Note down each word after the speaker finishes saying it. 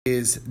Today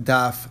is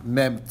Daf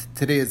Mem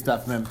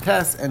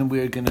Tes, and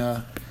we're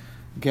gonna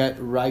get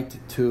right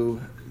to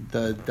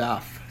the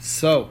Daf.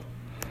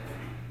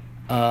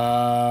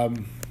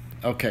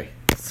 Okay.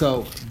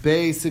 So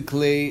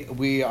basically,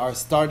 we are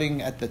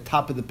starting at the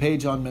top of the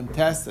page on Mem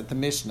Tes at the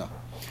Mishnah.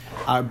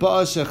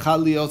 Arba'a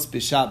shechalios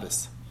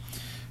b'Shabbos.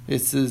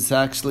 This is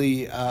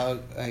actually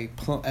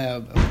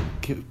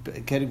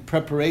getting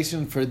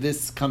preparation for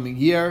this coming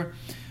year,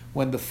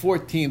 when the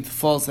 14th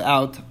falls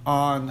out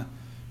on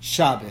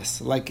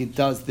Shabbos, like it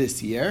does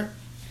this year.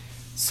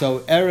 So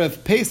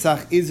Erev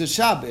Pesach is a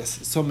Shabbos.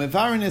 So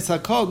Mevarin is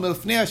hakol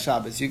milfnei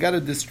Shabbos. You got to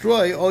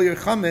destroy all your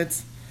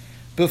chametz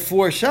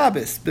before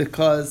Shabbos,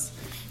 because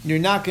you're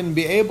not going to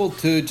be able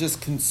to just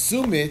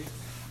consume it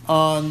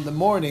on the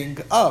morning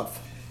of.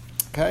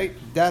 Okay,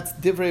 that's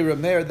Divrei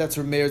Rameir. That's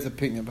Rameir's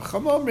opinion. But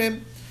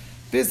Chamomrim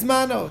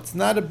Bismano, it's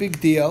not a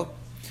big deal.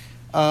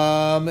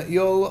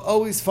 You'll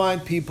always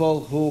find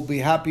people who will be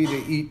happy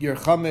to eat your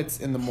chametz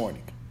in the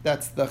morning.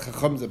 That's the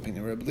Chacham's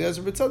opinion. Rabbi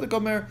Eliezer ben Tzadok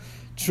Omer,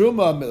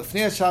 Truma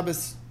milfnei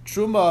Shabbos.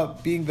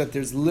 Truma being that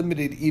there's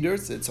limited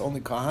eaters, it's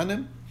only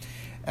Kohanim,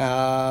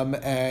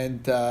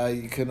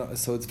 you can.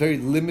 So it's very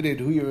limited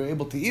who you're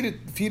able to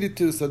feed it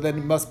to. So then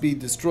it must be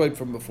destroyed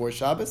from before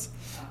Shabbos.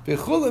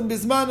 V'chulin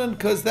bismanan,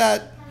 because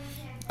that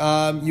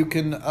you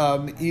can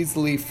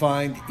easily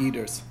find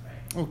eaters.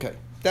 Okay,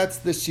 that's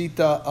the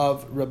shita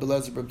of Rabbi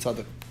Eliezer ben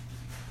Tzadok.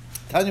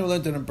 Tanya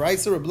learned in a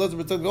brayso. Rabbi Eliezer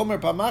ben Tzadok Omer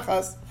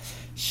Pamachas.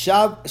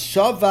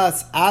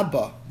 Shavas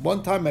Abba.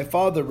 One time, my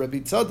father,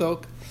 Rabbi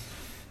Tzadok,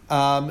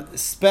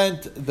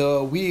 spent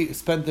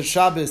the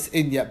Shabbos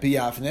in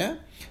B'Yavne.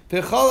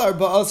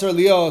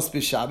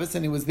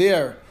 And he was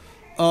there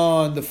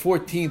on the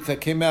 14th.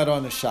 That came out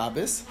on a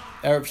Shabbos.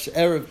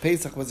 Erev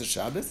Pesach was a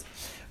Shabbos.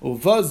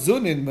 Uva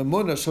Zunin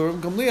Memuna Shorim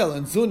Gamliel,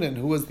 and Zunin,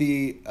 who was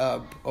the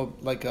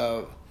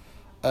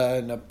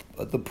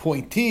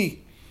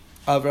appointee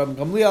of Rabbi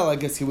Gamliel. I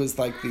guess he was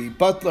like the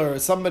butler or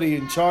somebody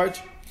in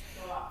charge.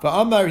 He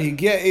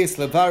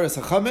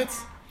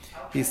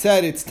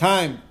said it's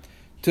time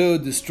to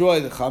destroy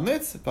the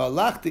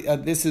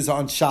chametz. This is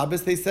on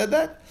Shabbos. They said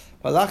that.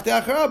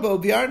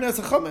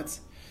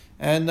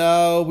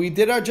 And we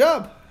did our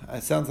job.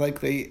 It sounds like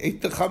they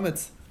ate the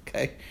chametz.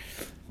 Okay,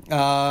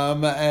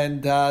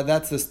 and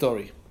that's the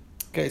story.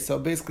 Okay, so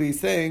basically he's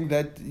saying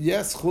that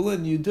yes,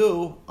 chulin you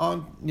do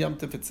on Yom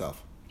Tov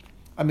itself.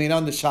 I mean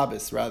on the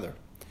Shabbos rather.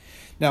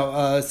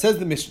 Now says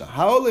the Mishnah,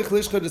 ha'olech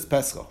lishchot es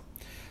pescho.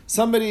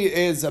 Somebody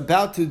is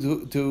about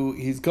to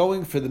he's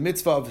going for the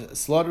mitzvah of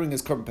slaughtering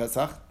his korban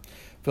pesach,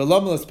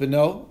 v'lamlas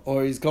beno,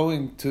 or he's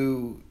going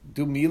to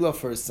do milah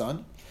for his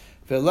son,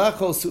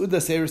 v'lechol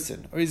seudas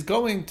erisin, or he's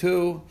going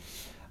to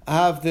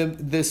have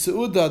the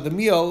seuda, the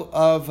meal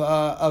of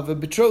a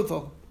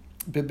betrothal,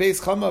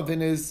 bebeis chamav in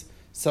his,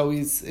 so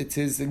it's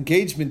his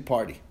engagement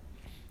party,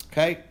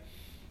 okay,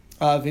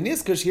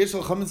 v'niskar sheyesh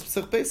lo chametz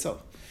b'sech beso,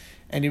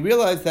 and he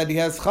realized that he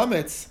has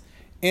chametz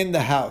in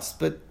the house,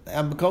 but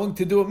I'm going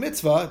to do a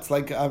mitzvah. It's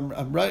like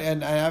I'm right,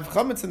 and I have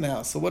chametz in the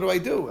house. So what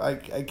do? I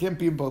can't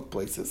be in both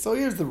places. So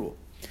here's the rule: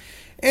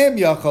 Em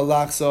yachal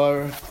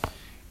lachzor.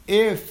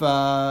 If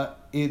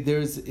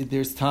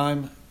there's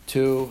time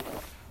to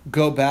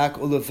go back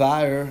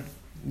ulevayer,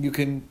 you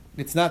can.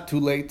 It's not too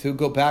late to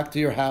go back to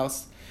your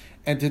house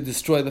and to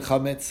destroy the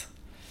chametz.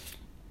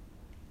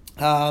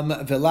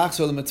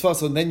 Velachzor the mitzvah.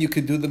 So then you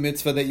could do the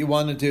mitzvah that you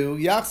want to do.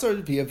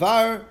 Yachzor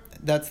v'yavar.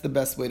 That's the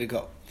best way to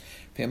go.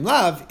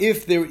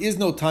 If there is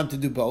no time to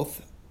do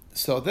both,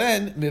 so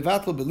then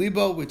mivatl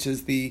belibo, which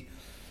is the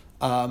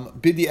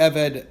bidi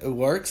eved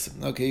works.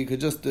 Okay, you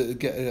could just be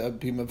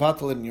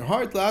mivatl in your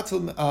heart,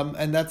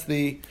 and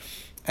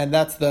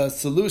that's the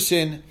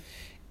solution.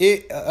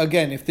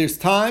 Again, if there's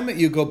time,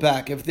 you go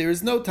back. If there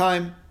is no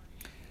time,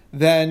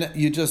 then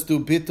you just do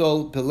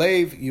bitol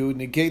belev. You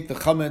negate the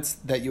chametz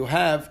that you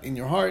have in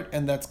your heart,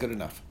 and that's good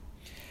enough.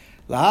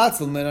 Let's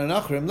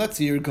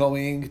say you're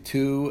going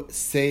to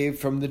save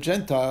from the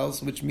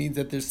Gentiles, which means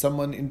that there's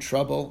someone in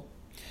trouble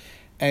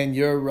and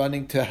you're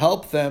running to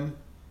help them.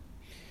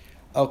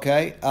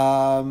 Okay?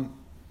 Or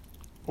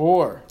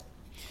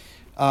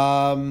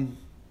min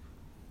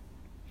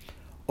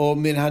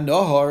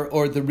hanohar,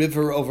 or the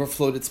river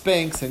overflowed its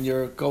banks and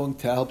you're going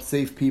to help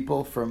save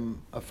people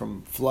from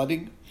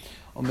flooding.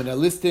 Or min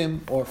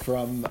alistim, or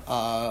from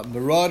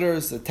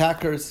marauders,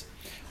 attackers.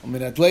 Or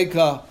min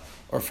adleka,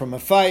 or from a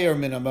fire,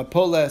 min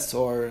amapoles,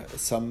 or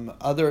some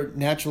other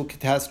natural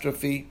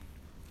catastrophe,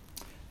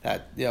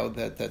 no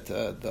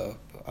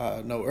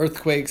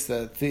earthquakes,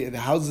 the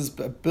houses,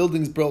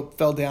 buildings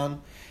fell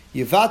down.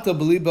 Yivata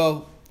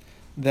belibo,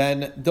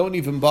 then don't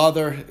even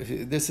bother.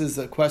 This is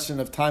a question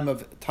of time.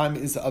 Time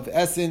is of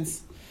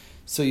essence,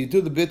 so you do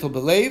the bittul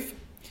belev,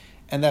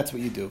 and that's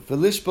what you do.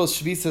 Velishbos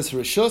shvisas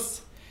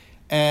rishus,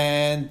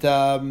 and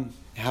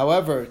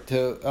however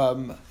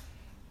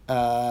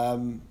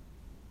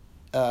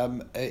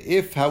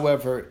if,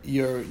 however,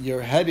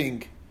 you're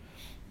heading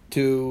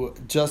to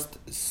just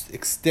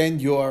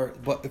extend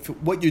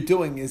what you're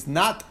doing is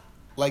not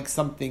like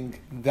something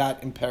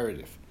that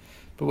imperative,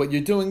 but what you're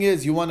doing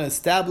is you want to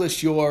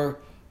establish your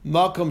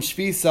makom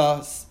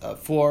shvisa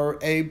for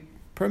a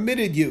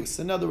permitted use.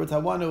 In other words, I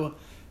want to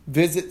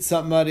visit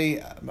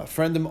somebody,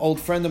 old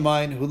friend of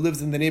mine who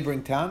lives in the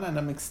neighboring town, and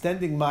I'm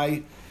extending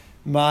my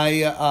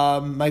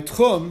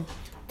tchum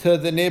to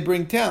the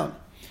neighboring town.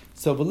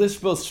 So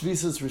v'lishbos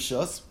shvisas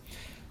rishos.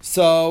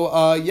 So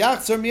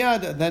yachzor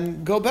miyad,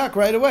 then go back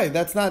right away.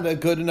 That's not a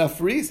good enough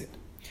reason.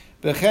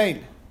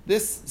 B'chein,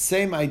 this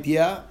same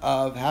idea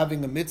of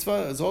having a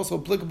mitzvah is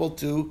also applicable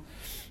to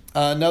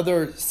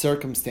another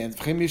circumstance.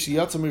 You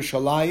left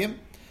Yerushalayim,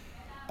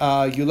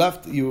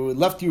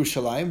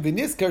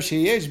 v'nizkar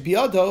sheyesh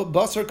biado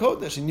basar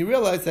kodesh, and you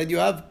realize that you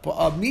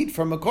have meat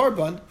from a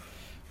korban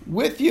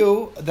with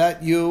you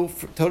that you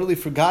totally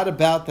forgot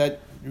about, that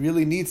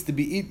really needs to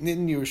be eaten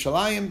in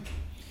Yerushalayim,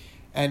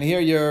 and here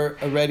you're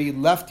already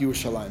left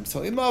Yerushalayim.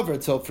 So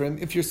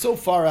if you're so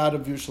far out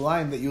of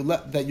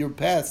Yerushalayim that you're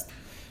past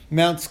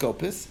Mount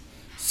Scopus,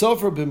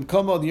 sofer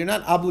b'mkomo, you're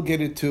not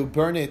obligated to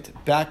burn it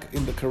back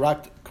in the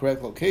correct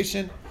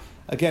location.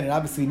 Again, it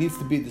obviously needs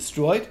to be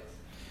destroyed.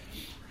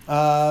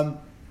 You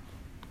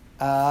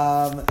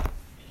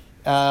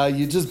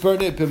just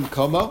burn it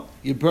b'mkomo.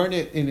 You burn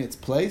it in its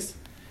place,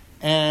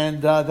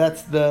 and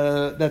that's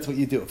what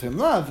you do.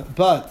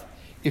 But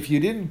if you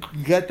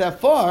didn't get that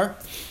far,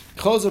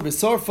 chozer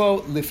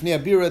b'sorfo lifnei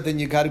abira, then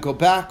you got to go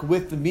back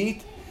with the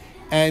meat,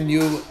 and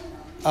you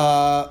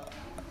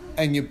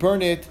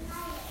burn it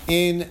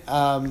in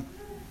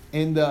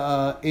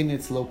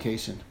its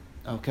location,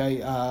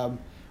 okay,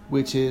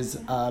 which is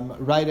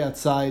right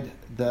outside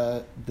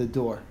the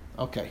door,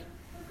 okay,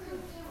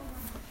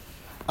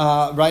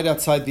 right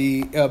outside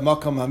the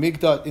Makam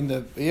Hamikdash, in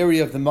the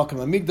area of the Makam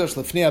Hamikdash,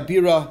 lefnei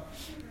abira.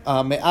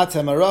 Me'ata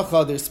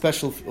maracha, there's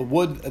special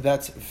wood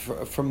that's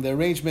from the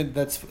arrangement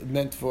that's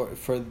meant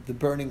for the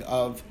burning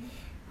of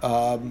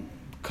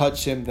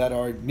kachim that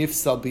are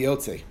nifsal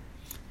biyotze,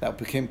 that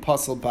became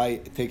puzzled by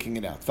taking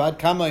it out. Vad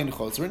kama in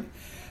chosrin,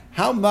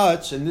 how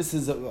much, and this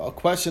is a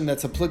question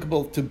that's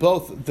applicable to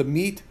both the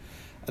meat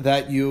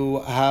that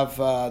you have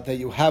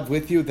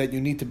with you that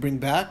you need to bring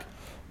back,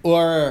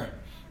 or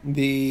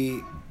the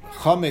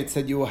chametz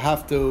that you will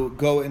have to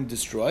go and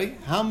destroy.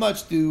 How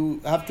much do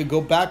you have to go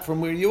back from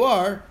where you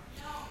are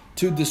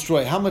to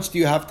destroy? How much do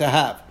you have to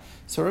have?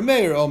 So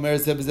Rameir Omer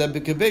Zebzeb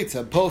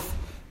B'Kebetza, both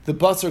the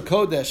basar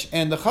kodesh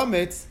and the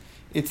chametz,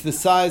 it's the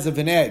size of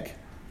an egg.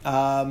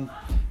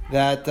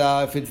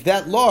 If it's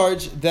that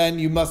large, then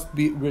you must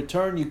be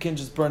returned. You can't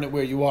just burn it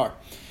where you are.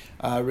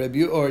 Or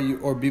be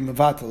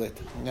mevatel it.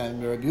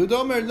 And Rabbi Yehuda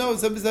Omer, no,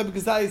 Zebzeb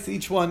B'Kezayis,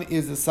 each one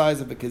is the size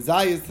of a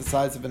kezayis, the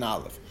size of an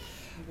olive.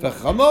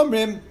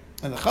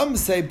 And the Chum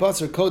say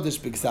basar kodesh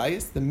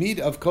b'gzayis. The meat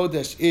of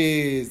kodesh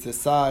is the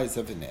size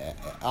of an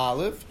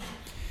olive,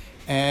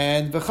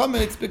 and the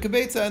chametz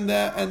b'kebetza,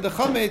 and the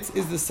chametz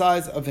is the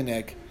size of an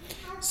egg.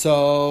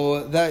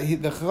 So that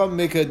the Chum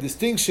make a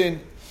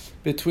distinction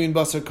between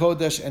basar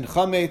kodesh and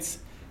chametz,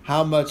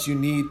 how much you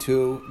need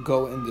to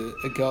go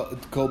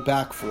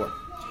back for,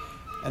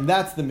 and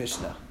that's the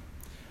Mishnah.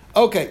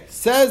 Okay,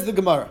 says the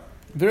Gemara.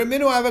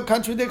 Viraminu, I have a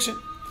contradiction.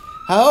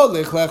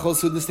 If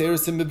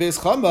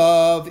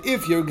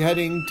you're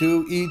heading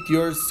to eat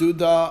your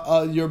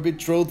suda, your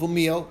betrothal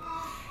meal,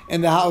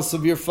 in the house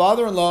of your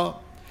father-in-law,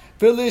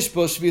 or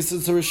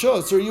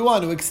you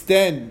want to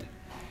extend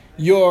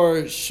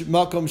your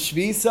makom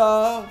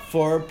shvisa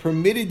for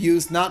permitted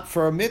use, not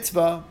for a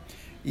mitzvah,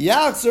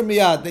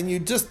 then you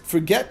just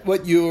forget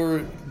what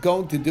you're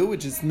going to do,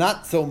 which is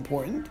not so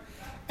important,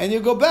 and you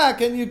go back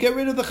and you get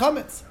rid of the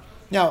chametz.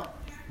 Now,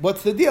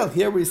 what's the deal?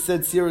 Here we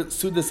said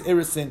sudas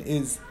erisin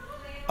is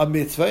a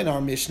mitzvah in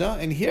our Mishnah,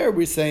 and here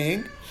we're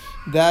saying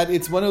that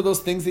it's one of those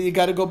things that you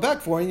got to go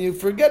back for and you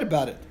forget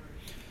about it.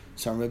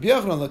 So Rabbi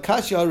Yochanan,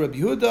 Lakashya, Rabbi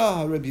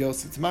Yehuda, Rabbi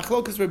Yossi. It's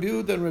Machlokas Rabbi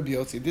Yehuda and Rabbi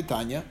Yossi.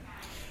 Tanya.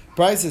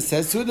 Price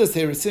says Sudas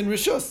Erisin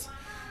Rishus.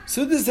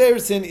 Sudas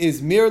Erisin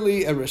is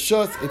merely a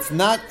Rishus. It's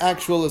not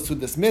actual a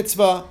Sudas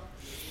mitzvah.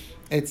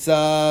 It's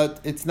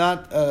not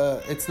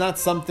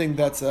something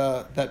that's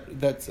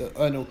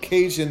an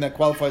occasion that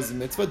qualifies as a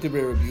mitzvah. To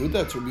be Rabbi Yehuda,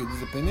 that's Rabbi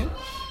Yehuda's opinion.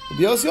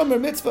 Rabbi Yossi Omer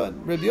mitzvah.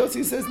 Rabbi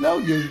Yossi says, no,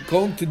 you're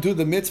going to do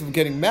the mitzvah of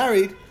getting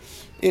married.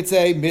 It's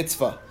a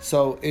mitzvah.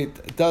 So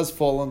it does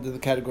fall under the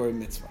category of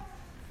mitzvah.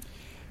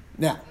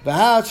 Now,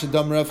 now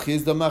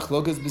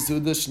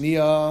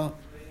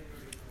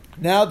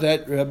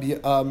that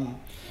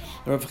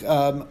Rav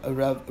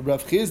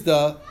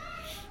Chizda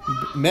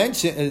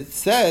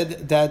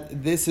said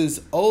that this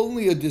is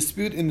only a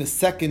dispute in the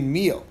second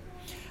meal.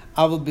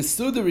 But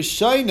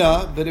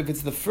if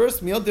it's the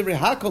first meal,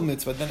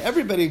 mitzvah, then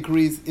everybody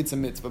agrees it's a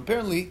mitzvah.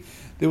 Apparently,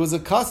 there was a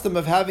custom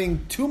of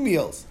having two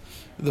meals: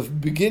 the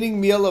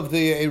beginning meal of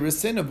the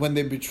Erisin, of when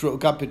they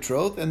got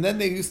betrothed, and then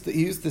he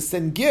used to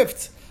send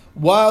gifts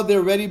while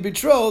they're already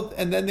betrothed,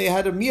 and then they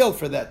had a meal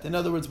for that. In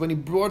other words, when he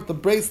brought the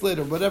bracelet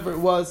or whatever it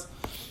was,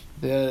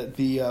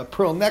 the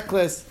pearl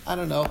necklace, I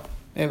don't know,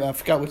 maybe I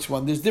forgot which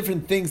one. There's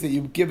different things that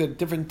you give at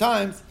different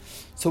times.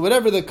 So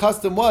whatever the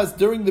custom was,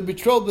 during the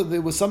betrothal,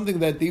 there was something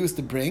that they used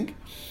to bring,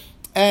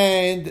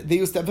 and they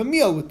used to have a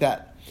meal with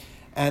that.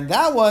 And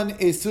that one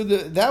is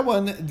Suda. That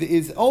one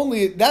is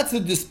only. That's a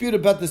dispute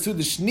about the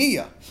Suda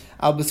Shniya.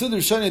 Al B'Suda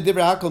Rishona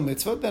Divra Hakol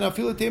Mitzvah. Then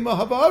Afilu Tema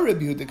Haba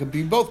Rabbi Yehuda. It could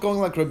be both going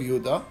like Rabbi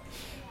Yehuda.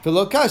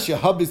 Filokashya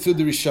Habi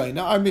Suda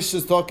Rishona. Our Mishnah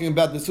is talking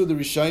about the Suda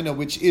Rishona,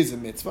 which is a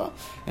mitzvah,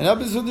 and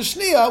Habi Suda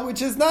Shniya,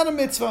 which is not a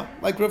mitzvah.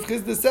 Like Rav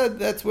Chizda said,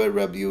 that's where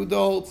Rabbi Yehuda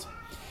holds.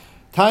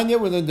 Tanya,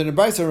 we learned in the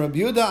Brayso Rabbi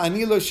Yehuda.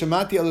 Anilo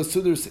Shemati Al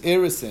Sudas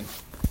Erisin.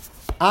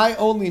 I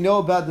only know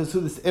about the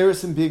Sudas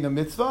Erisin being a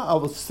mitzvah.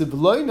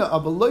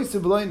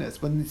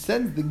 When he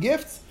sends the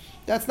gifts,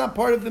 that's not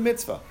part of the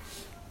mitzvah.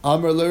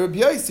 Amar le Rabbi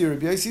Yosi.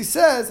 Rabbi Yosi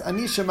says,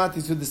 Ani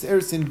Shemati Sudas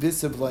Erisin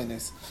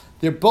Visivloines.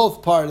 They're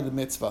both part of the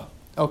mitzvah.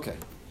 Okay.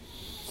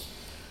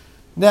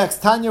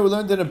 Next, Tanya, we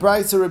learned in a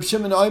Brayso Reb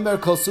Shimon Omer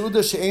Kol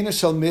Suda She'ena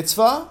Shel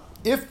Mitzvah.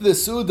 If the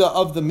Suda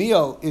of the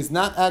meal is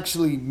not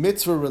actually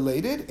mitzvah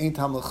related, it's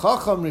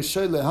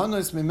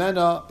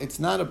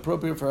not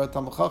appropriate for a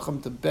Talmid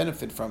Chacham to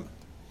benefit from it.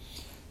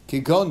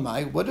 Kigon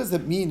mai, what does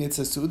it mean? It's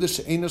a Suda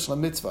She'ena Shel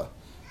Mitzvah.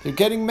 They're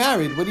getting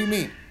married. What do you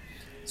mean?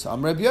 So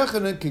I'm Rabbi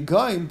Yochanan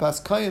Kigoyim Bas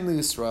Kohen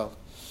LiYisrael.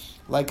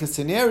 Like a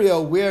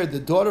scenario where the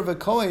daughter of a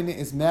Kohen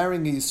is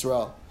marrying a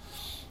Yisrael,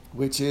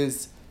 which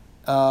is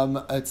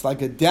it's like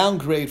a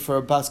downgrade for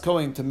a Bas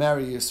Kohen to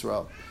marry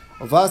Yisrael.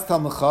 Ovas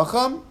Talmid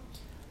Chacham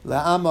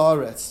La'am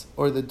Haaretz,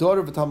 or the daughter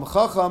of a Talmid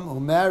Chacham who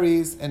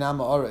marries an Am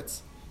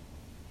Haaretz,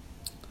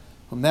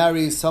 who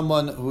marries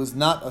someone who is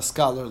not a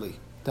scholarly.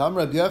 Dam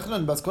Rabbi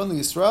Yochanan Bas Kohen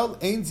Yisrael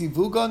Ein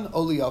Zivugan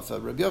Oli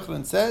Yafa. Rabbi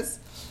Yochanan says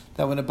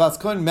that when a Bas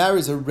Kohen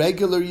marries a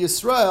regular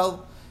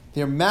Yisrael,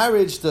 their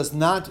marriage does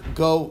not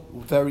go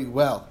very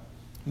well.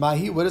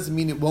 Mahi, what does it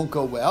mean it won't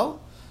go well?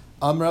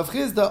 Rav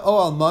Chizda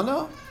O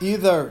Almana,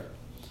 either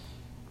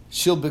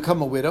she'll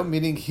become a widow,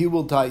 meaning he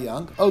will die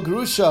young. O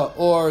Gerusha,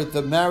 or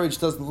the marriage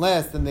doesn't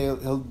last and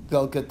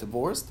they'll get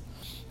divorced.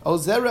 O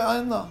Zera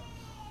Einla,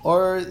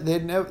 or they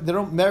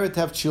don't merit to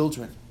have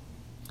children.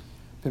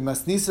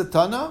 B'masnisa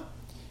Tana,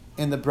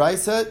 in the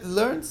Brayso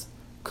learns,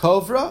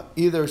 Kovra,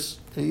 either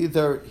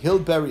he'll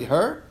bury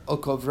her, or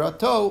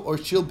Kovrato, or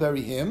she'll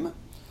bury him,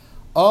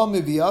 or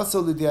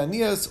Miviaso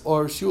Lidianias,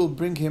 or she will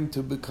bring him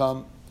to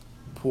become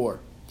poor.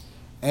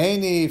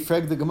 Any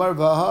frag the Gemara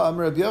v'aha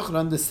Amar Rabbi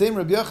Yochanan. The same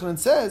Rabbi Yochanan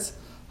says,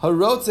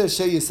 "Harotze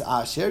sheyis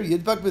asher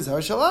yidbak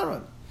b'zar shel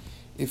Aaron."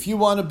 If you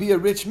want to be a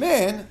rich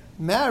man,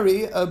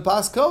 marry a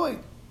Bas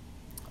Kohen,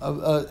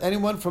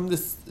 anyone from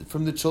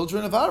the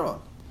children of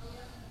Aaron.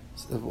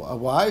 So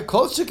why?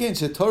 Kol shekin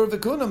sheTorah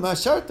v'Kehuna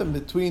mashartam,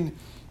 between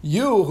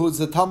you, who's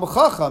a Talmid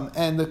Chacham,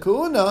 and the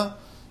Kahuna,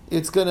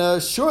 it's going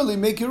to surely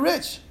make you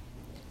rich.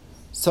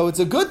 So it's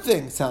a good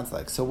thing, sounds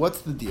like. So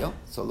what's the deal?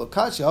 So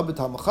Lokashi Abba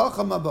Talmid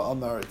Chacham Abba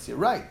Amaretz. You're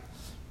right.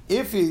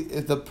 If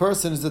the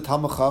person is a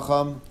Talmid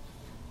Chacham,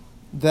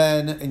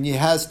 and he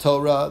has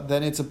Torah,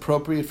 then it's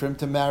appropriate for him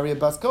to marry a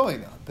Bas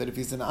Kohen. But if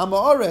he's an Am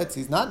Haaretz,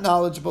 he's not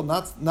knowledgeable,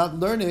 not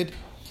learned,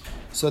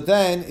 so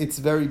then it's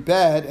very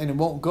bad, and it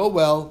won't go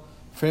well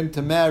for him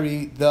to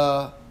marry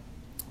the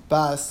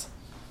Bas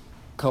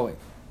Kohen.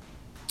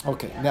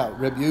 Okay, now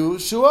Rabbi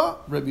Yeshua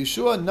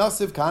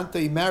Nasiv Kanta,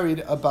 he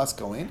married a Bas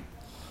Kohen.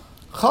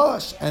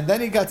 Chalash, and then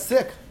he got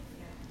sick.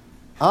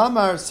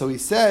 Amar, so he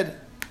said,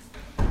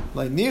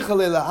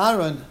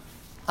 Aaron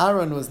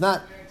was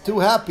not too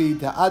happy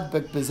to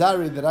Adbek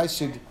Bezari, that I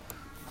should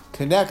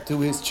connect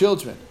to his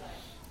children.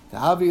 To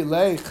Havi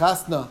Le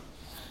Chasna,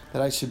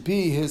 that I should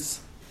be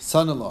his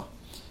son-in-law.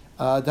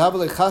 To Havi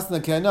Le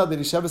Chasna, can I know that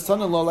he should have a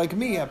son-in-law like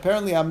me.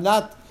 Apparently I'm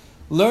not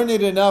learned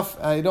enough,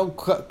 I don't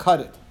cut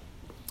it.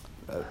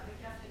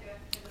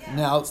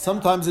 Now,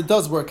 sometimes it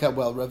does work out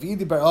well. Rav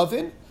Idi Bar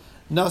Avin,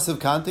 Nasiv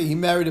Kanta, he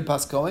married a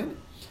Bas Kohen.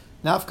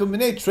 Nafka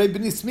Minei Trei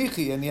B'ni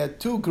Smichi, and he had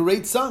two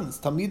great sons,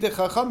 Talmidei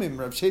Chachamim,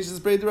 Rav Sheshes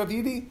Brei Rav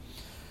Idi,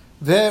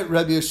 Ve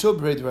Rabbi Yeshua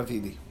Brei Rav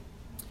Idi.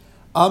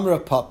 Amra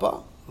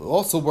Papa, who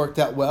also worked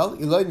out well,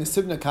 Eloi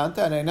Nisivna Kanta,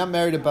 and I now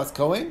married a Bas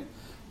Kohen.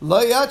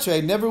 Lo Yatre, I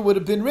never would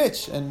have been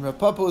rich, and Rav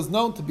Papa was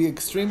known to be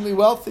extremely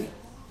wealthy.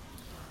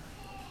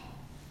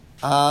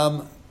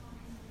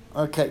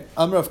 Okay,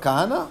 Amra Rav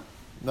Kahana.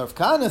 Rav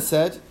Kahana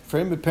said, for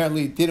him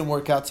apparently it didn't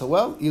work out so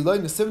well. Eloi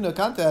Nisivna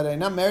Kanta, had I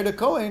not married a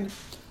Kohen,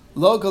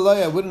 Lo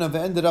Galoi, I wouldn't have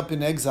ended up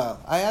in exile.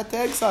 I had to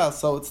exile,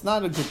 so it's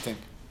not a good thing.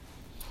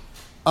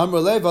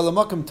 Amrlev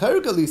alamakam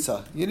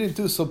Tergalisa, you didn't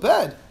do so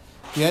bad.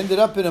 You ended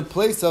up in a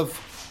place of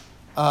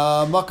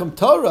Makam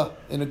Torah,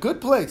 in a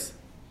good place.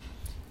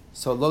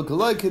 So Lo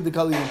Galoi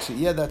Kidikali,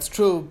 yeah, that's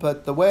true,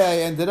 but the way I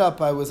ended up,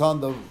 I was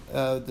on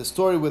the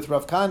story with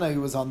Rav Kahana, he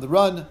was on the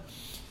run.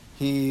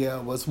 He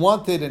was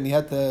wanted and he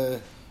had to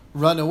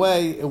run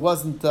away. It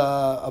wasn't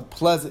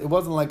it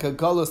wasn't like a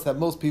galus that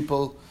most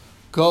people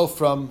go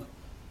from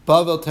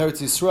Bavel to Eretz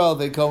Yisrael.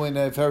 They go in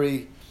a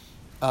very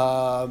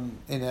not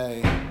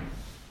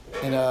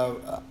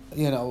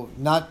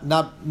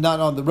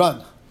on the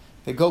run.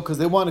 They go because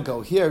they want to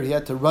go. Here he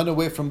had to run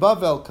away from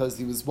Bavel because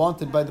he was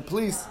wanted by the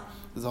police.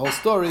 There's a whole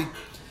story.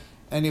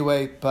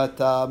 Anyway, but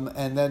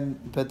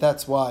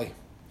that's why.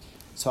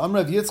 So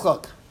Amrav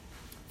Yitzchak.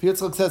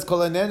 Yitzchak says, Kol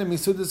Anen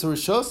Misudis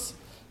Rishos,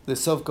 the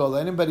Sof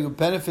Gola. Anybody who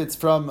benefits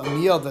from a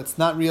meal that's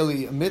not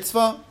really a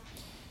mitzvah,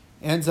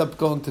 ends up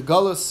going to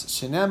Galus.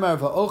 Shenemar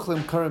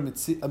va'ochlim kara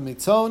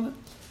mitzon,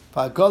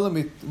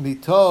 va'golim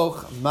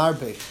mitoch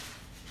marbe.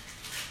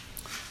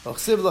 So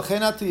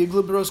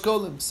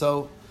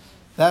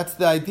that's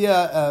the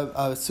idea.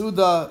 A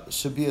Suda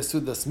should be a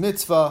Suda's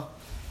mitzvah,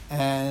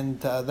 and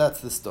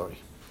that's the story.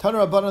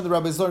 Tanu Rabbanan, the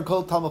rabbis learn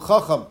called Talmud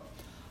Chacham,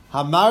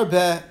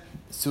 Hamarbe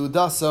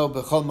Sudaso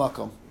Bechol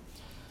Makom.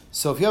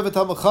 So if you have a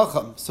Talmud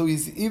Chacham, so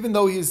even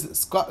though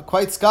he's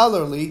quite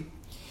scholarly,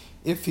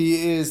 if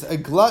he is a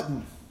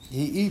glutton,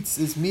 he eats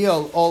his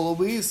meal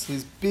always,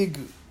 he's big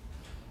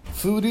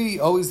foodie,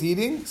 always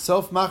eating,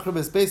 Sof Machrab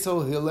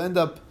Esbeso, he'll end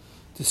up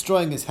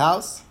destroying his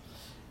house.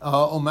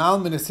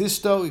 Umal min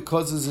ishto, he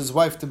causes his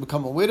wife to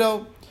become a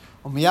widow.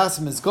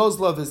 Umiyasim is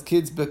gozlov, his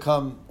kids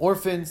become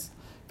orphans.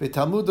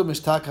 Betalmudu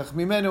mishtakach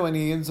mimenu, and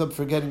he ends up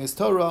forgetting his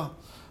Torah.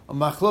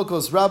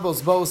 Umachlokos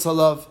rabos boos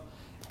alav,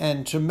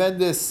 and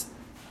tremendous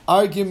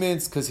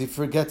arguments because he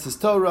forgets his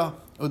Torah.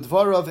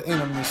 Udvarov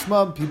einam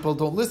nishmam, people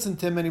don't listen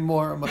to him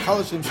anymore.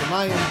 Umachalashim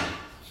shemayim,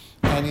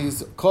 and he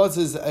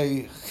causes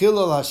a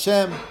chilul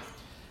Hashem,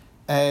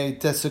 a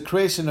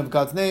desecration of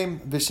God's name,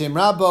 v'shem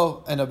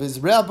Rabbo, and of his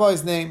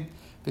rabbi's name,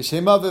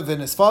 v'shem Aviv,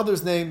 and his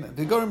father's name,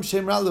 v'gorim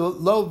shem ra lo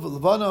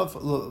levanov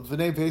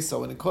v'nei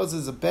veso, and it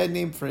causes a bad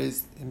name for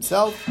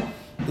himself,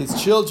 his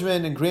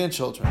children and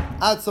grandchildren.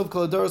 Ad sov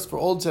kol hadoros, for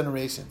all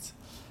generations.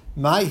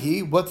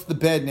 Mahi, what's the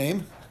bad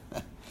name?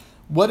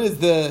 What is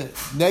the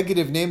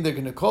negative name they're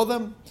going to call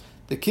them?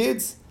 The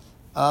kids,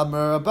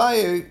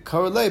 Merabai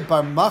Karolei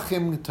Bar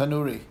Machim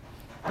Tanuri,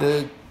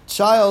 the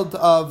child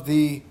of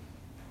the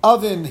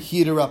oven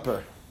heater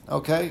upper,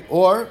 okay?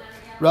 Or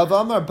Rav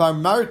Amar Bar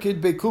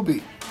Markid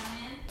Bekubi,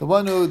 the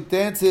one who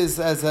dances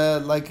as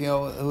dances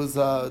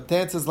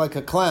like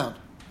a clown,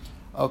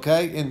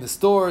 okay, in the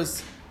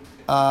stores,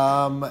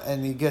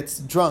 and he gets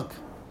drunk.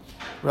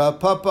 Rav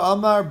Papa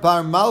Amar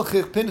Bar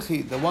Malchich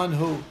Pinchi,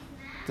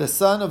 the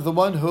son of the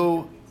one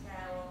who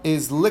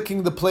is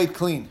licking the plate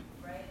clean.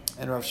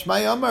 And Rav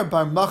Shmai Amar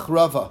Bar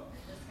Machrava,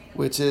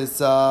 which is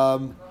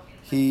the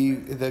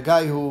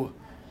guy who,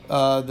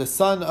 the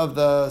son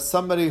of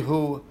somebody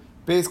who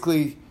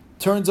basically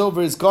turns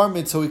over his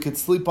garment so he could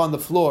sleep on the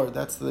floor.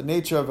 That's the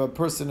nature of a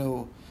person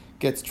who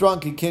gets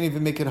drunk. He can't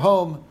even make it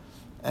home,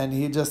 and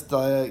he just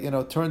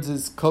turns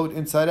his coat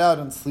inside out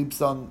and sleeps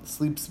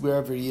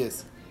wherever he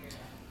is.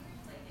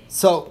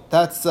 So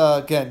that's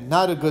again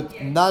not a good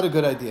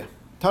idea.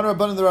 Tanar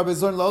Rabbanan, the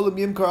rabbis learn la'olam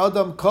yimkar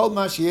adam kol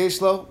ma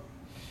sheyesh lo.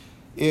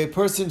 A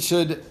person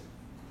should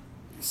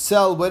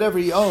sell whatever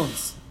he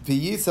owns.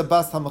 V'yisa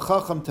bas Talmid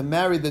Chacham, to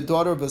marry the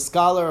daughter of a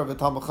scholar of a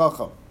Talmid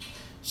Chacham.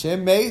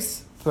 Shem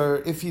meis,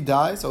 for if he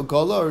dies, or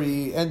gola, or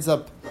he ends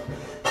up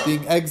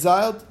being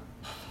exiled,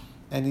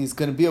 and he's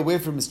going to be away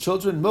from his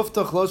children.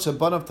 Muftach lo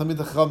shebanav Talmid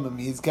Chachamim.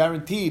 He's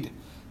guaranteed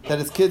that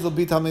his kids will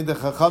be Talmid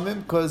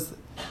Chachamim because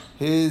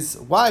his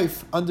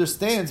wife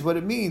understands what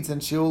it means,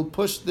 and she will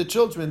push the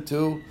children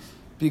to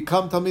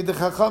become Talmid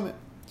Chachamim.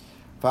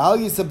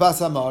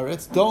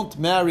 Don't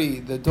marry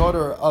the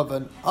daughter of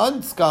an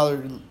not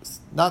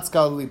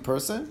scholarly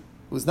person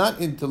who's not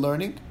into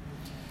learning.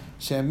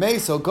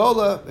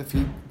 If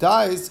he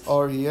dies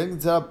or he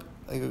ends up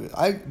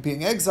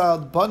being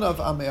exiled, Banav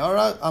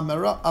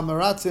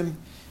Amaratim,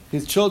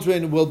 his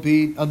children will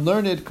be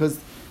unlearned because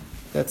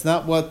that's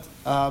not what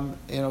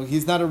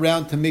he's not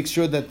around to make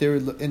sure that they're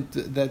going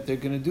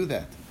to do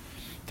that.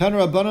 Tan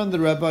Rabbanan, the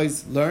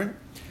rabbis learn.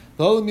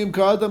 Person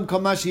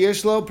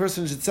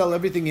should sell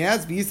everything he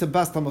has.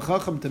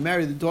 To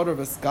marry the daughter of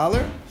a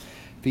scholar.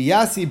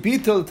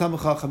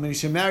 And he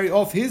should marry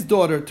off his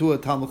daughter to a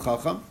Talmid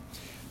Chacham.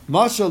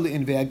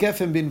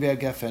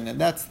 And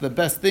that's the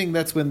best thing.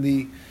 That's when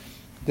the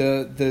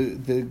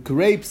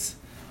grapes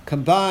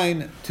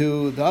combine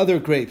to the other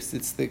grapes.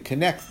 It's the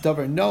connect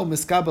davar no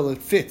miskabel.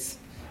 It fits.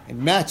 It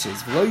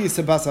matches.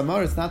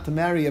 It's not to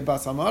marry a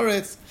bas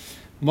amaretz.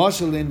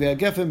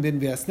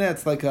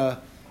 It's like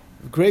a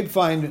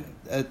grapevine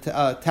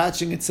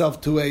attaching itself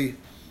to a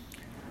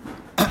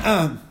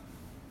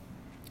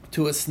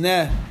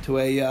sneh, to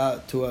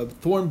a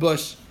thorn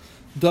bush,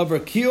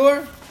 davar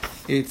kior.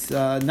 It's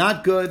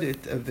not good.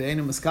 It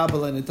ve'enu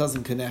miskabel, and it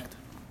doesn't connect.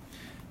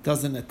 It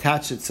doesn't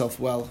attach itself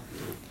well.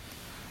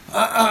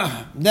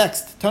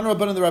 Next, Tanu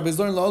Rabbanan, the rabbis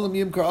learn la'olam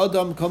yimkar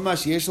adam kol ma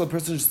sheyesh lo. A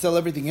person should sell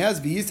everything he has.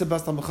 V'yisa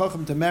bas Talmid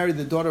Chacham, to marry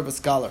the daughter of a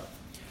scholar.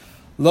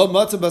 Lo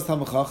matzah bas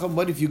Talmid Chacham.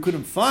 What if you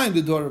couldn't find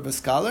the daughter of a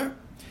scholar?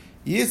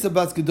 Yisa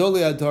bas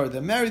Gedolei Ador.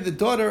 Then marry the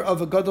daughter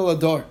of a Gadol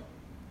Ador.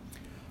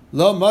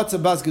 Lo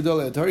matzah bas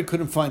Gedolei Ador. He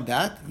couldn't find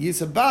that.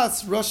 Yisa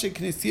bas Roshei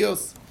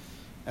Knesios.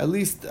 At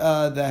least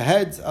the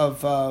heads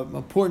of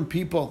important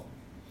people.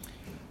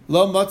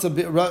 Lo matzah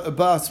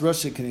bas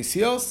Roshei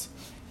Knesios.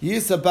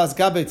 Yisa bas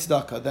Gabei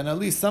Tzedakah. Then at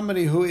least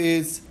somebody who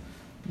is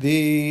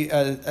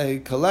a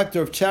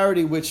collector of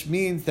charity, which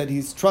means that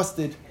he's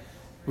trusted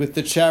with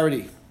the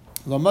charity.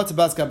 Lo matzah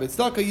bas Gabei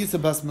Tzedakah. Yisa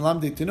bas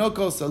Melamdei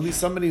Tinokos. At least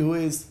somebody who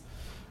is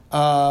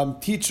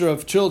teacher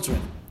of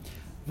children.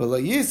 Better.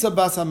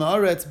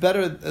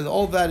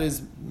 All that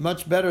is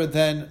much better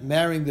than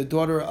marrying the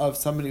daughter of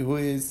somebody who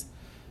is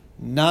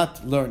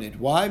not learned.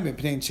 Why?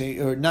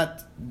 Or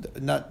not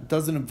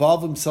doesn't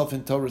involve himself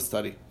in Torah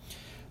study.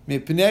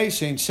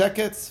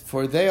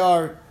 For they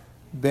are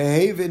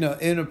behave in an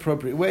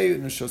inappropriate way,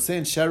 in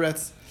shosein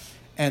sheretz,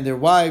 and their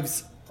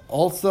wives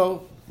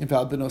also.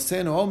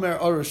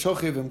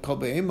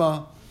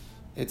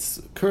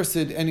 It's cursed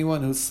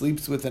anyone who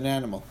sleeps with an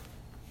animal.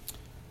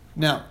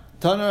 Now,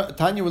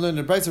 Tanya will learn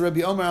the Brisa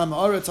Rabbi Omer Am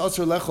Haaretz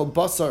Asur Lechol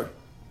Basar.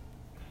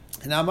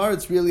 And Am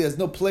Haaretz really has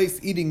no place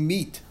eating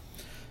meat.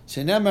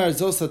 Shenemar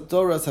Zosat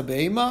Torah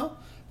Habeima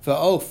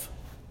Va'of.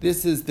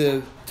 This is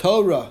the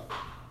Torah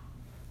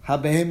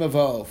Habeima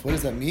Va'of. What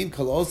does that mean?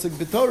 Kol Osik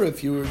B'Torah.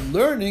 If you were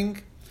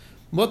learning,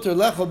 Mutter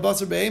Lechol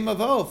Basar Beima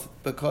Va'of,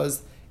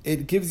 because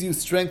it gives you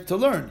strength to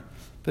learn.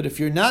 But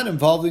if you're not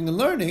involved in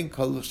learning,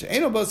 then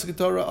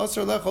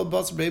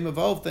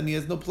he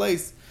has no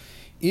place.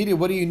 Eat it.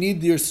 What do you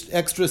need your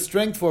extra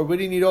strength for? What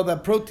do you need all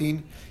that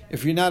protein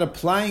if you're not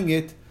applying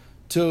it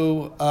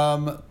to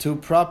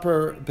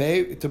proper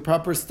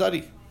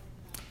study?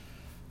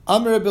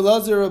 Amr Rabbi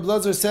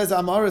Elazar says,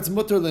 "Amar it's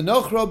mutter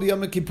lenochro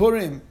b'yom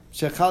kippurim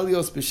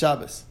shechalios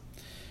b'Shabbos."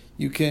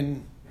 You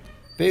can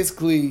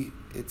basically,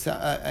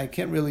 I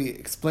can't really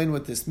explain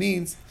what this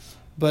means.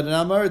 But in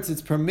Amaretz,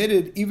 it's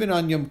permitted, even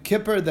on Yom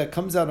Kippur, that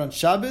comes out on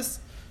Shabbos,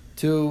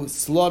 to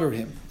slaughter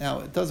him. Now,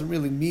 it doesn't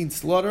really mean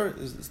slaughter.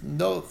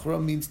 No,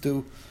 chrom means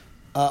to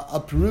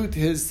uproot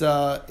his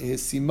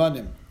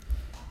simanim.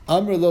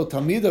 Amr lo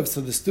talmidav.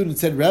 So the student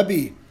said,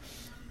 Rabbi,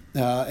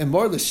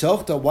 emor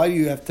l'shochta, why do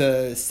you have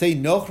to say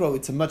nochro?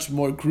 It's a much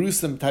more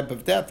gruesome type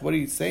of death. What are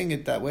you saying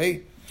it that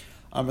way?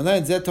 Amr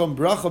lan zeh tom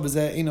bracha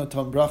v'zeh eino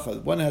tom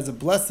bracha. One has a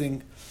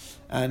blessing,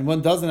 and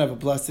one doesn't have a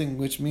blessing,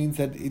 which means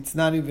that it's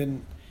not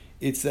even...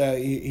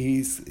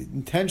 he's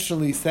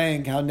intentionally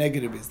saying how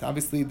negative it is.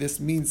 Obviously, this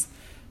means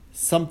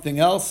something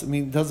else.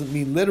 It doesn't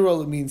mean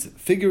literal. It means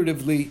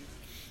figuratively.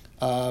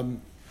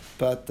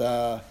 But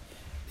the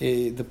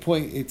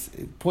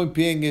point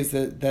being is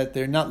that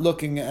they're not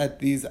looking at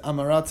these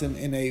Amaratzim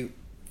in a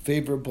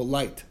favorable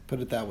light. Put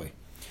it that way.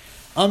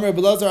 Amar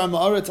Belazar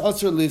Amaretz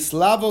Asur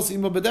Lislavos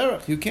Imo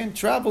B'derech. You can't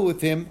travel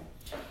with him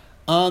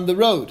on the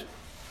road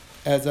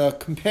as a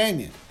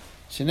companion.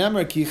 Because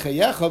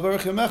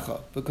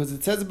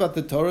it says about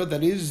the Torah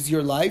that it is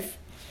your life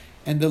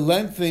and the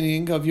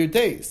lengthening of your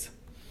days.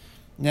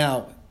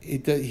 Now,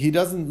 he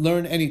doesn't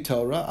learn any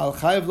Torah. Al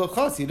chayav lo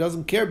chos. He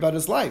doesn't care about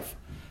his life.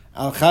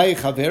 Al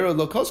chayav chavera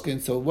lo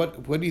koskin. So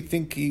what do you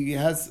think he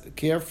has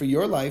care for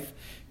your life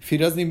if he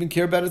doesn't even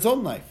care about his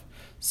own life?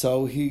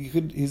 So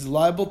he's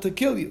liable to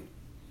kill you.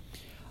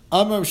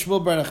 Amar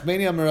Shmuel bar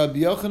Nachmani Amar Rabbi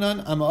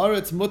Yochanan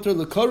Amaretz muter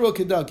lekoro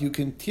kedag. You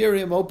can tear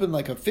him open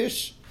like a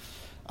fish.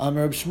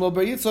 Amar Shmuel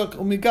bar Yitzchak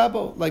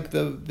umigabo, like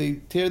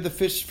they tear the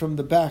fish from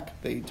the back.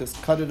 They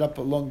just cut it up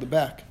along the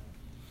back.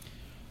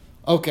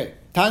 Okay,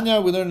 Tanya,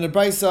 we learn in the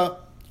Brisa.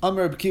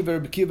 Amar Rabbi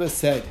Akiva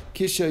said,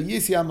 Kisha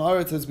Yisi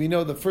Amaretz, as we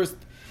know, the first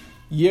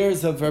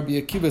years of Rabbi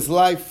Akiva's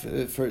life,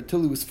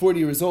 till he was 40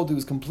 years old, he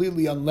was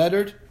completely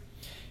unlettered.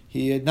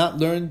 He had not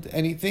learned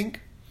anything.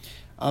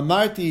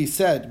 Amarti, he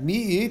said,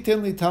 Mi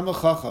yitin li tamil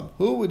chacham.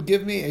 Who would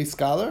give me a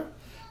scholar?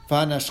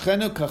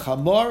 V'anashchenu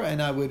kachamor,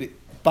 and I would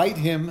bite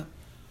him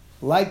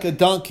like a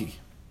donkey.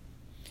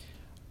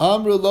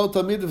 Amru lo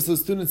talmidav. So the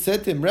student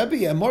said to him,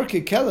 Rebbe, amor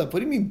kekelef. What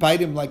do you mean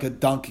bite him like a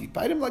donkey?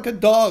 Bite him like a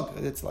dog.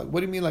 It's like, what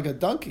do you mean like a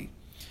donkey?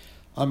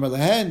 Amr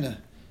lehen.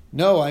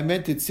 No, I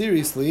meant it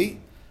seriously.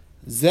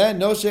 Zeh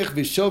noshech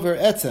v'shover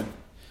etzem.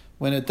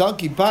 When a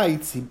donkey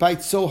bites, he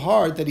bites so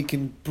hard that he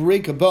can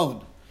break a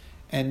bone.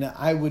 And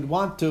I would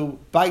want to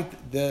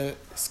bite the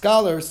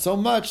scholar so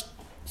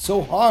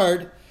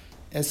hard,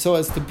 as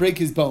to break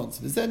his bones.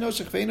 Zeh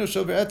noshech v'eino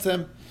shover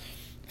etzem.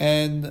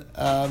 And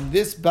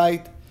this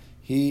bite,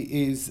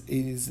 he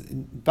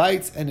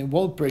bites and it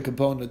won't break a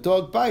bone. A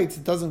dog bites,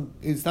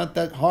 it's not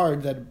that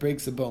hard that it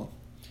breaks a bone.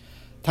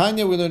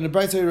 Tanya, we learn the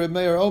Brisa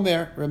Rameir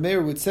Omer.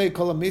 Rameir would say,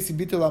 "Kol amesi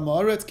bitul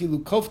amaretz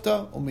kilu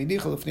kofta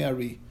umenicha lefnei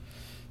ari."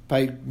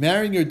 By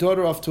marrying your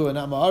daughter off to an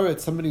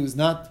amaretz, somebody who's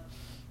not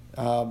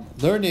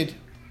learned,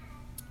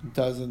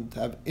 doesn't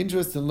have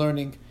interest in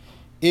learning,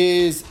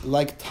 is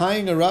like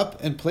tying her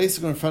up and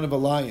placing her in front of a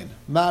lion.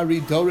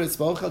 Ma'ari doris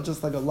v'ochel,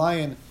 just like a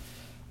lion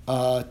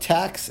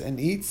attacks and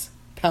eats,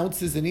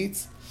 pounces and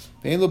eats.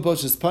 Ve'en lo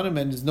boshes panim,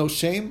 and there's no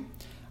shame.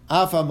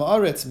 Af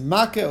amaretz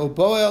make o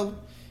boel.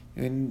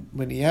 And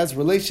when he has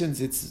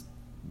relations, it's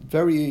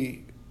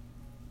very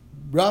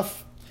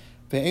rough.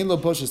 Ve'en lo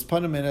boshes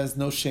panim, and has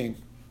no shame.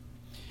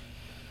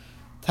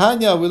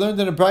 Tanya, we learned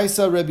in a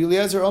Brisa, Rabbi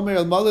Eliezer Omer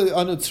el Mali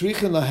anu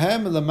tzrichin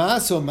lahem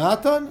lamaso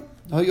matan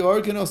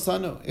hayorgen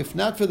osanu. If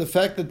not for the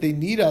fact that they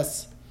need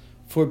us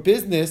for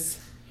business,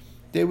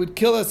 they would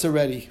kill us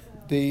already.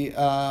 The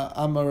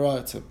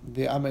Amaretz.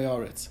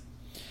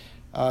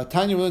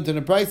 Tanya, we learned in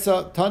a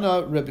Brisa,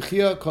 Tana Rabbi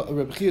Chia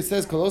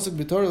says, Kolosik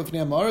b'Torah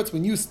lefnei Amaretz.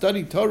 When you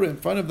study Torah in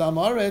front of the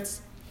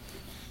Amaretz,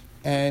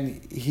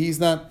 and he's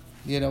not,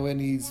 and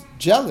he's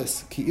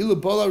jealous, ki ilu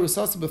bola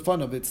rusasa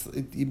b'fanav.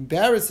 It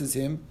embarrasses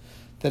him.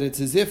 That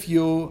it's as if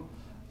you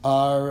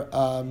are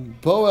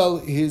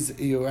Boel,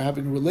 you're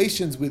having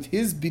relations with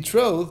his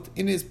betrothed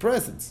in his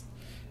presence,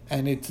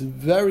 and it's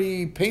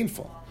very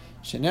painful.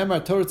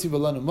 Shenemar Torah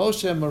tzivalanu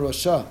Moshe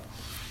Marosha.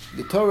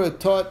 The Torah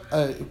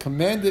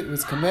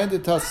was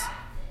commanded us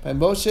by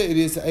Moshe. It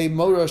is a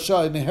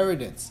Morosha, an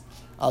inheritance.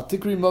 Al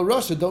Tikri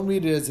Morosha, don't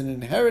read it as an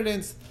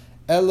inheritance.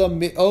 Ela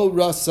Me'o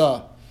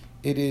Rasa,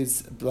 it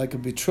is like a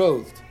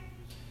betrothed.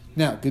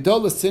 Now,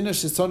 Gedol Sinah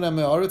Shesona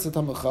Me'aretz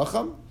Atam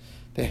Chacham.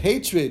 The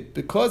hatred,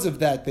 because of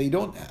that, they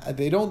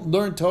don't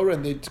learn Torah,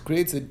 and it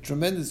creates a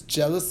tremendous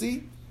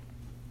jealousy.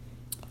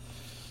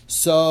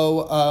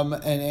 So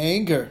and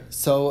anger.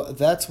 So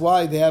that's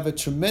why they have a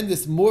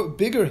tremendous,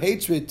 bigger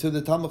hatred to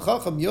the Talmid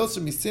Chacham.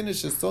 Yoser Misina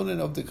Shesonin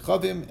of the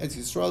Chavim as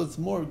Yisrael is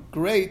more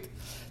great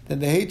than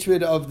the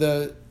hatred of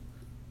the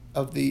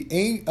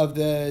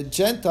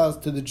Gentiles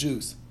to the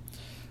Jews.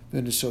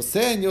 And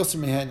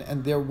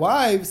their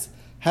wives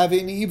have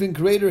an even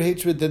greater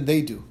hatred than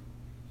they do.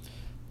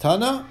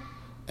 Tana.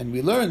 And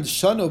we learned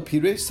Shano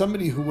Piresh,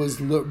 somebody who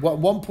was at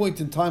one point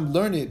in time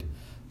learned,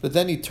 but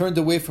then he turned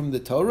away from the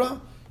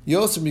Torah.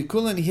 Yosef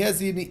Mikulan, he has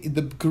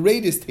the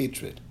greatest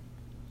hatred.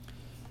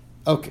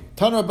 Okay,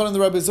 Tana Rabban the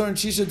Rabbi Zor and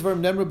Shisha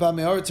Dvarim Nemra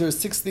B'Hame'aretz. There are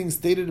 6 things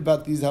stated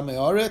about these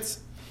Hame'aretz.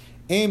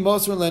 Ein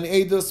Mosr Len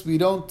Eidos. We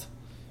don't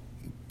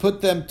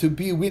put them to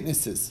be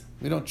witnesses.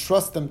 We don't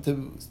trust them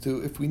to.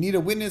 If we need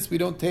a witness, we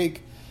don't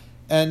take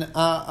an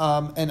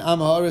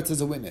Hame'aretz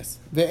as a witness.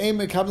 Ve'ein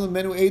Mekabel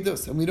Menu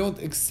Eidos, and we don't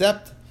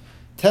accept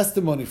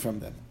testimony from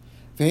them.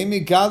 We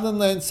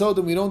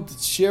don't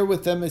share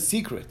with them a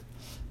secret.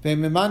 We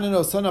never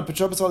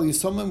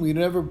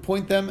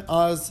appoint them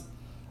as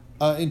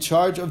in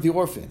charge of the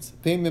orphans.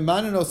 And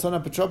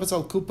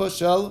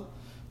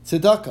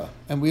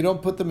we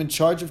don't put them in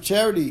charge of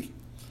charity.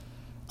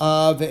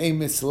 And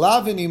you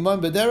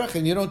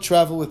don't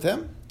travel with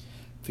them.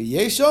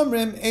 You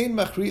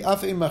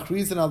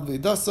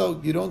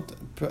don't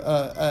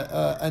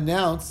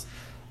announce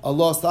a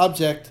lost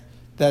object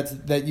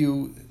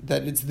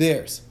that it's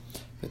theirs.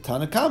 The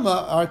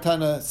Tanakama, our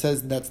Tana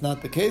says that's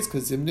not the case,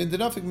 because Zimnin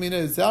Denafik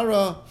Mina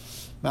Zara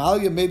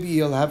Ma'alya, maybe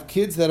you'll have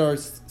kids that are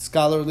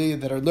scholarly,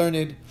 that are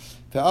learned,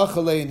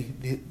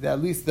 and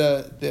at least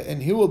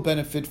and he will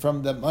benefit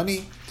from the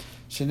money.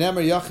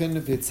 Shenemar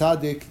Yachin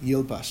V'Tzadik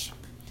Yilbash.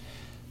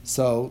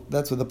 So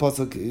that's what the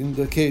pasuk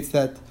indicates,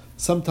 that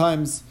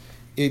sometimes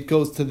it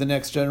goes to the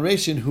next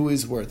generation who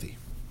is worthy.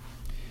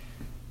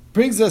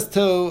 Brings us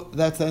to,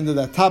 that's the end of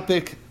that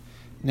topic.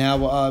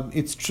 Now,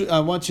 it's true. I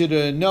want you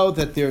to know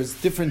that there's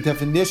different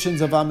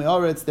definitions of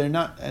Hame'aretz. They're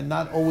not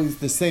always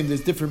the same.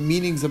 There's different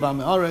meanings of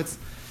Hame'aretz.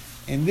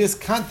 In this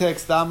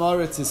context, the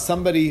Hame'aretz is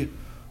somebody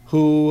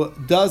who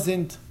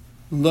doesn't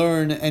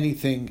learn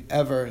anything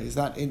ever. He's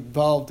not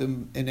involved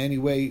in any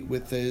way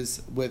with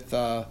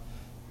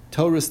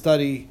Torah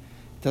study.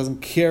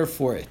 Doesn't care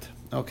for it.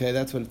 Okay,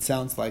 that's what it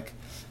sounds like.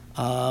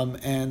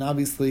 And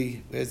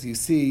obviously, as you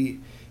see,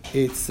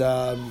 it's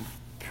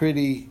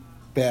pretty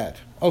bad.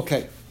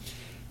 Okay.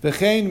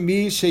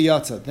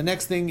 The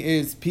next thing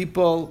is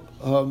people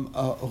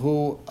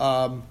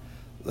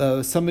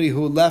somebody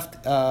who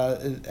left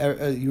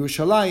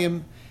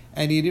Yerushalayim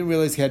and he didn't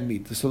realize he had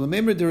meat. So the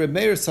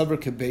Remeir Sabra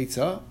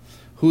Kebetza,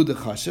 who the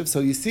Chashiv. So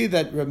you see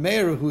that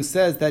Remeir, who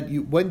says that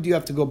when do you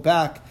have to go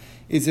back,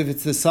 is if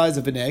it's the size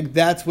of an egg.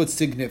 That's what's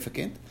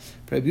significant.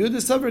 And he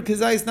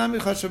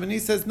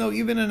says no,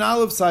 even an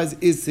olive size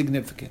is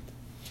significant.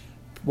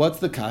 What's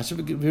the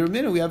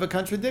Kashiv? We have a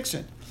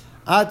contradiction.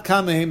 Ad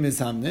Kamehim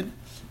Mizamnin.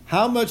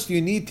 How much do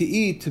you need to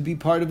eat to be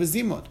part of a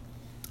zimun?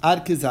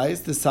 Ad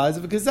kezayis, the size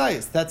of a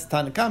kezayis. That's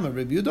Tanakama.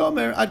 Rabbi Yehuda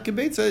Omer, ad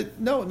kebetza,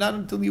 no, not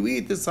until you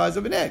eat the size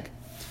of an egg.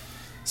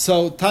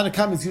 So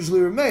Tanakama is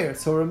usually Rameir.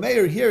 So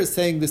Rameir here is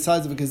saying the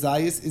size of a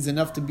kezayis is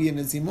enough to be in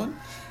a zimun,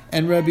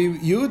 and Rabbi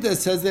Yehuda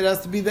says that it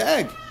has to be the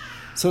egg.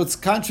 So it's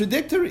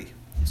contradictory.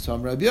 So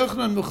Rabbi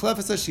Yochanan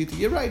Muchlefes Hashita.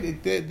 You're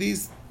right.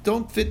 These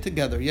don't fit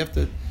together. You have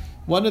to.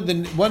 One of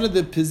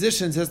the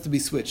positions has to be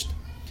switched.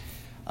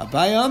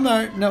 Abai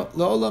Amar, no,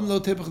 Lo'olam Lo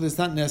Tepach, that's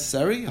not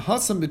necessary.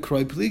 Hasam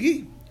B'kroi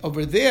Pligi.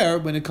 Over there,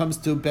 when it comes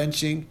to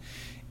benching,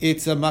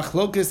 it's a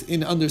machlokas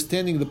in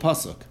understanding the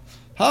pasuk.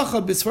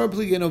 Hacha B'svar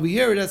Pligi, and over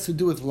here it has to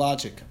do with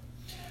logic.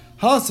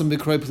 Hasam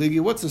B'kroi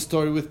Pligi, what's the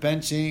story with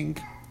benching?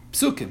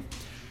 Psukim.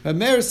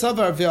 Rameir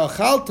Savar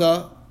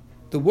Ve'achalta,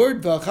 the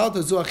word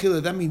Ve'achalta Zu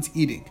Achila, that means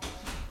eating.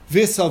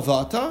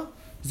 Ve'savata,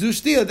 Zu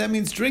Shtia, that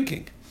means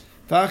drinking.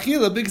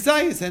 Ve'achila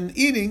B'gzayis, and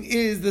eating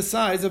is the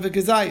size of a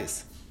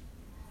gzayis.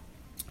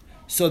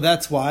 So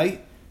that's why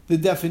the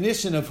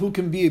definition of who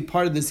can be a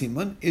part of the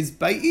zimun is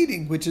by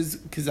eating, which is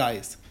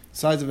kizayis,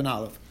 size of an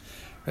olive.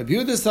 Rabbi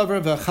Yehuda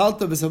Savar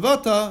v'achalta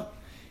v'savata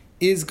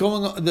is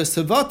going on. The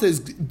savata is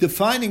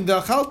defining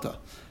the achalta.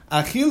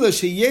 Achila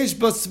sheyesh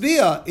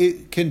basvia,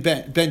 it can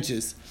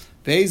benches.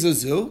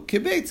 Ve'ezozu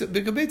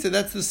kibetza,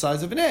 that's the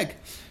size of an egg,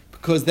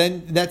 because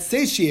then that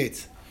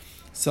satiates.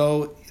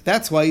 So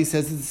that's why he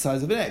says it's the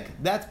size of an egg.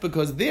 That's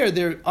because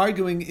they're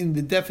arguing in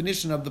the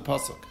definition of the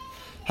pasuk.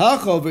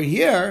 Hach over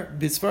here,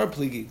 bisfar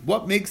pligi.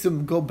 What makes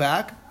them go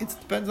back? It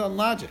depends on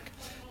logic.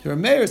 To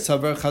Rameir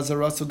Savar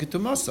Chazaraso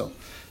Gitumaso.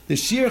 The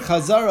sheer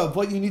chazara of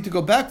what you need to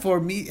go back for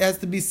has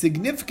to be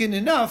significant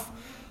enough,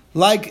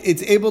 like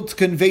it's able to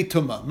convey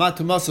tumah. Ma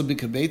tumaso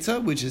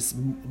b'kabetza, which is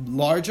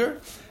larger.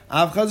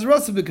 Av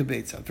chazaraso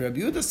b'kabetza. For Rabbi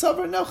Yehuda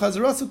Savar, no,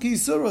 chazaraso ki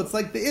yisuru. It's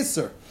like the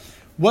isur.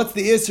 What's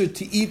the isur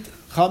to eat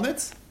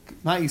chametz?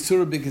 Ma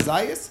yisuru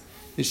b'kazayis?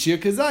 The sheer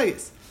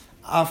kazayis.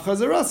 Av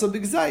chazaraso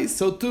b'kazayis.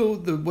 So too,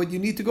 what you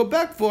need to go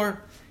back for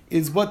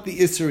is what the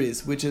isur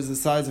is, which is the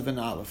size of an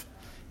olive.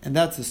 And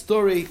that's the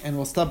story, and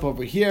we'll stop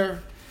over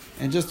here.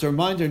 And just a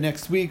reminder,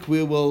 next week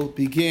we will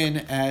begin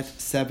at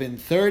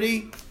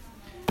 7:30.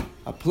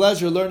 A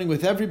pleasure learning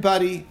with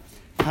everybody.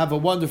 Have a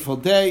wonderful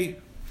day,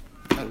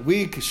 a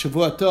week,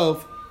 Shavua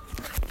Tov.